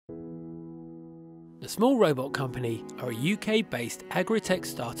The Small Robot Company are a UK-based Agri-Tech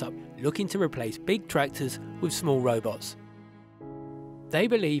startup looking to replace big tractors with small robots. They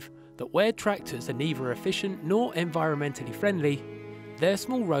believe that where tractors are neither efficient nor environmentally friendly, their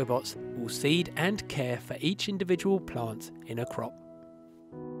small robots will seed and care for each individual plant in a crop.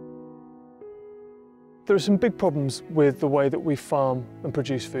 There are some big problems with the way that we farm and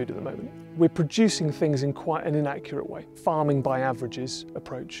produce food at the moment. We're producing things in quite an inaccurate way, farming by averages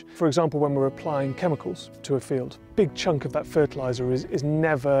approach. For example, when we're applying chemicals to a field, a big chunk of that fertiliser is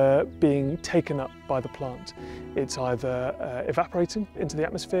never being taken up by the plant. It's either evaporating into the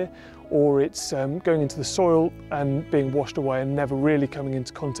atmosphere, or it's going into the soil and being washed away and never really coming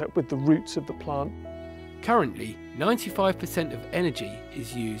into contact with the roots of the plant. Currently, 95% of energy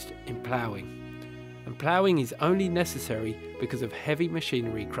is used in ploughing. And ploughing is only necessary because of heavy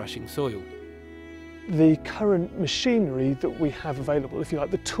machinery crushing soil. The current machinery that we have available, if you like,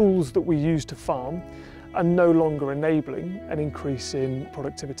 the tools that we use to farm, are no longer enabling an increase in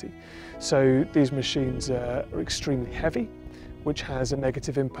productivity. So these machines are extremely heavy, which has a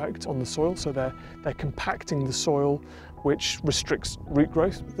negative impact on the soil. So they're compacting the soil, which restricts root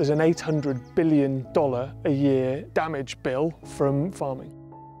growth. There's an $800 billion a year damage bill from farming.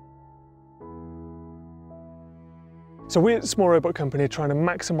 So we at the Small Robot Company are trying to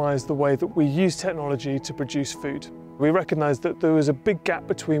maximise the way that we use technology to produce food. We recognised that there was a big gap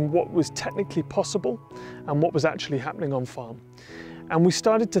between what was technically possible and what was actually happening on farm. And we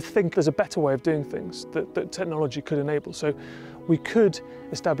started to think there's a better way of doing things that technology could enable. So we could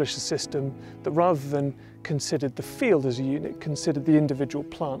establish a system that, rather than considered the field as a unit, considered the individual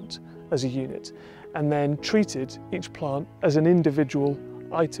plant as a unit, and then treated each plant as an individual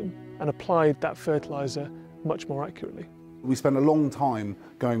item and applied that fertiliser much more accurately. We spent a long time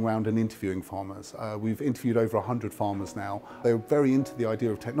going around and interviewing farmers. We've interviewed over 100 farmers now. They're very into the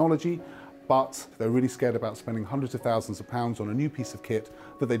idea of technology, but they're really scared about spending hundreds of thousands of pounds on a new piece of kit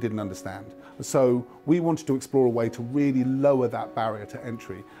that they didn't understand. So we wanted to explore a way to really lower that barrier to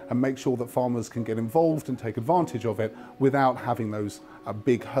entry and make sure that farmers can get involved and take advantage of it without having those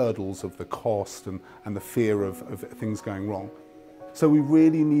big hurdles of the cost and the fear of things going wrong. So we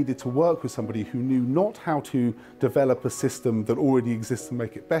really needed to work with somebody who knew not how to develop a system that already exists and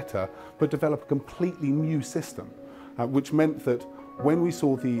make it better, but develop a completely new system, which meant that when we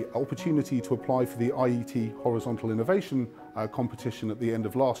saw the opportunity to apply for the IET Horizontal Innovation competition at the end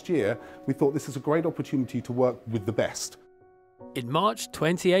of last year, we thought this is a great opportunity to work with the best. In March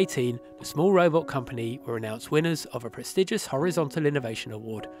 2018, the Small Robot Company were announced winners of a prestigious Horizontal Innovation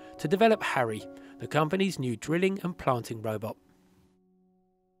Award to develop Harry, the company's new drilling and planting robot.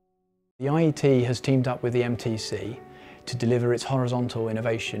 The IET has teamed up with the MTC to deliver its Horizontal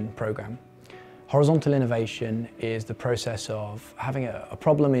Innovation Programme. Horizontal innovation is the process of having a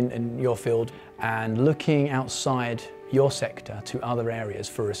problem in your field and looking outside your sector to other areas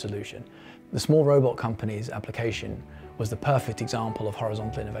for a solution. The Small Robot Company's application was the perfect example of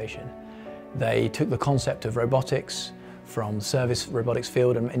horizontal innovation. They took the concept of robotics from the service robotics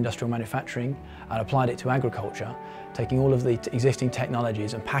field and industrial manufacturing and applied it to agriculture, taking all of the existing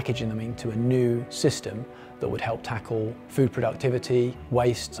technologies and packaging them into a new system that would help tackle food productivity,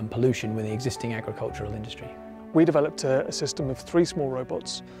 waste and pollution with the existing agricultural industry. We developed a system of 3 small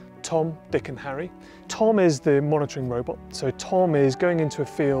robots, Tom, Dick and Harry. Tom is the monitoring robot, so Tom is going into a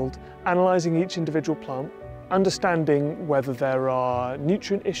field, analysing each individual plant, understanding whether there are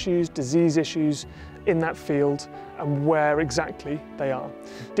nutrient issues, disease issues in that field and where exactly they are.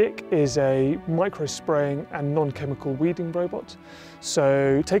 Dick is a micro-spraying and non-chemical weeding robot.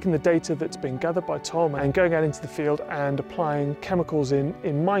 So taking the data that's been gathered by Tom and going out into the field and applying chemicals in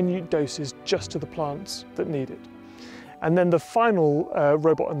minute doses just to the plants that need it. And then the final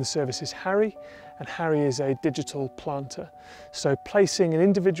robot on the service is Harry, and Harry is a digital planter. So placing an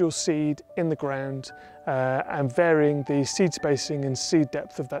individual seed in the ground and varying the seed spacing and seed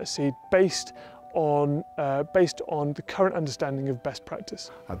depth of that seed based on the current understanding of best practice.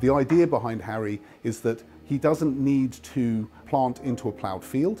 The idea behind Harry is that he doesn't need to plant into a ploughed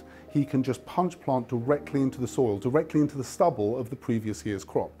field. He can just punch plant directly into the soil, directly into the stubble of the previous year's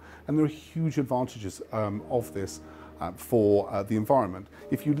crop. And there are huge advantages of this for the environment.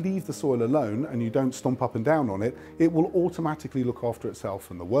 If you leave the soil alone and you don't stomp up and down on it, it will automatically look after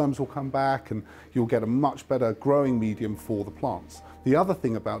itself and the worms will come back and you'll get a much better growing medium for the plants. The other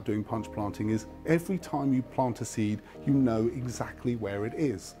thing about doing punch planting is every time you plant a seed, you know exactly where it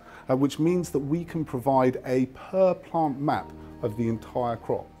is, which means that we can provide a per plant map of the entire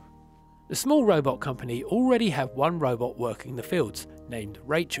crop. The Small Robot Company already have one robot working the fields, named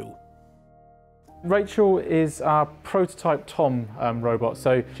Rachel. Rachel is our prototype Tom robot,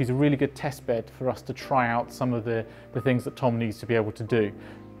 so she's a really good test bed for us to try out some of the things that Tom needs to be able to do.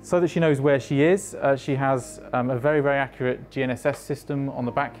 So that she knows where she is, she has a very accurate GNSS system on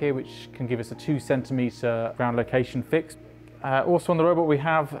the back here, which can give us a 2 centimetre ground location fix. Also on the robot we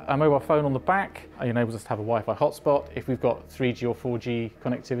have a mobile phone on the back. It enables us to have a Wi-Fi hotspot. If we've got 3G or 4G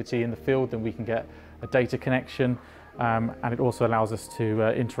connectivity in the field, then we can get a data connection. And it also allows us to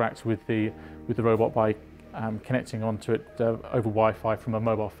interact with the robot by connecting onto it over Wi-Fi from a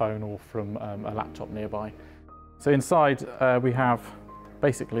mobile phone or from a laptop nearby. So inside we have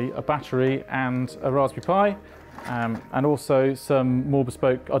basically a battery and a Raspberry Pi, and also some more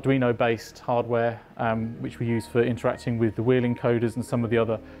bespoke Arduino-based hardware, which we use for interacting with the wheel encoders and some of the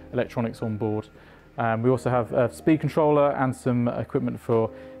other electronics on board. We also have a speed controller and some equipment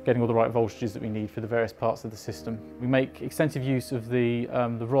for getting all the right voltages that we need for the various parts of the system. We make extensive use of the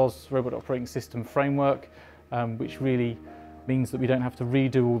ROS Robot Operating System framework, which really means that we don't have to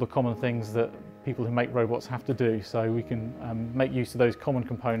redo all the common things that people who make robots have to do. So we can make use of those common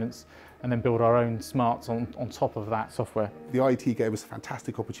components and then build our own smarts on top of that software. The IET gave us a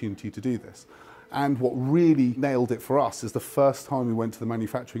fantastic opportunity to do this. And what really nailed it for us is the first time we went to the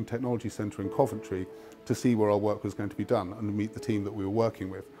Manufacturing Technology Centre in Coventry to see where our work was going to be done and to meet the team that we were working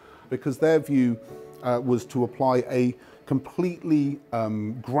with. Because their view was to apply a completely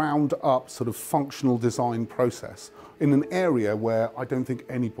ground up sort of functional design process in an area where I don't think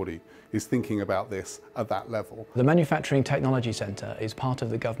anybody is thinking about this at that level. The Manufacturing Technology Centre is part of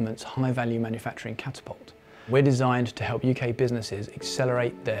the government's High Value Manufacturing Catapult. We're designed to help UK businesses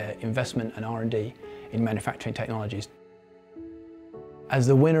accelerate their investment and R&D in manufacturing technologies. As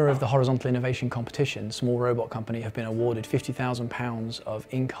the winner of the Horizontal Innovation Competition, Small Robot Company have been awarded £50,000 of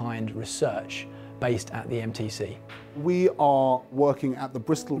in-kind research based at the MTC. We are working at the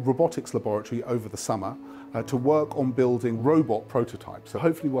Bristol Robotics Laboratory over the summer to work on building robot prototypes. So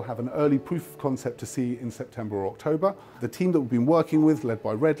hopefully we'll have an early proof of concept to see in September or October. The team that we've been working with, led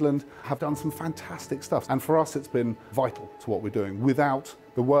by Redland, have done some fantastic stuff. And for us, it's been vital to what we're doing. Without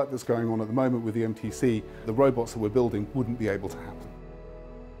the work that's going on at the moment with the MTC, the robots that we're building wouldn't be able to happen.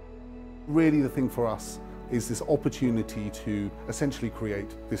 Really the thing for us is this opportunity to essentially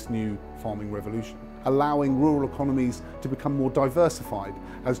create this new farming revolution, allowing rural economies to become more diversified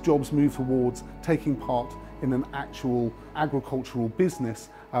as jobs move towards taking part in an actual agricultural business,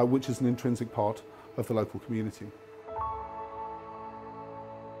 which is an intrinsic part of the local community.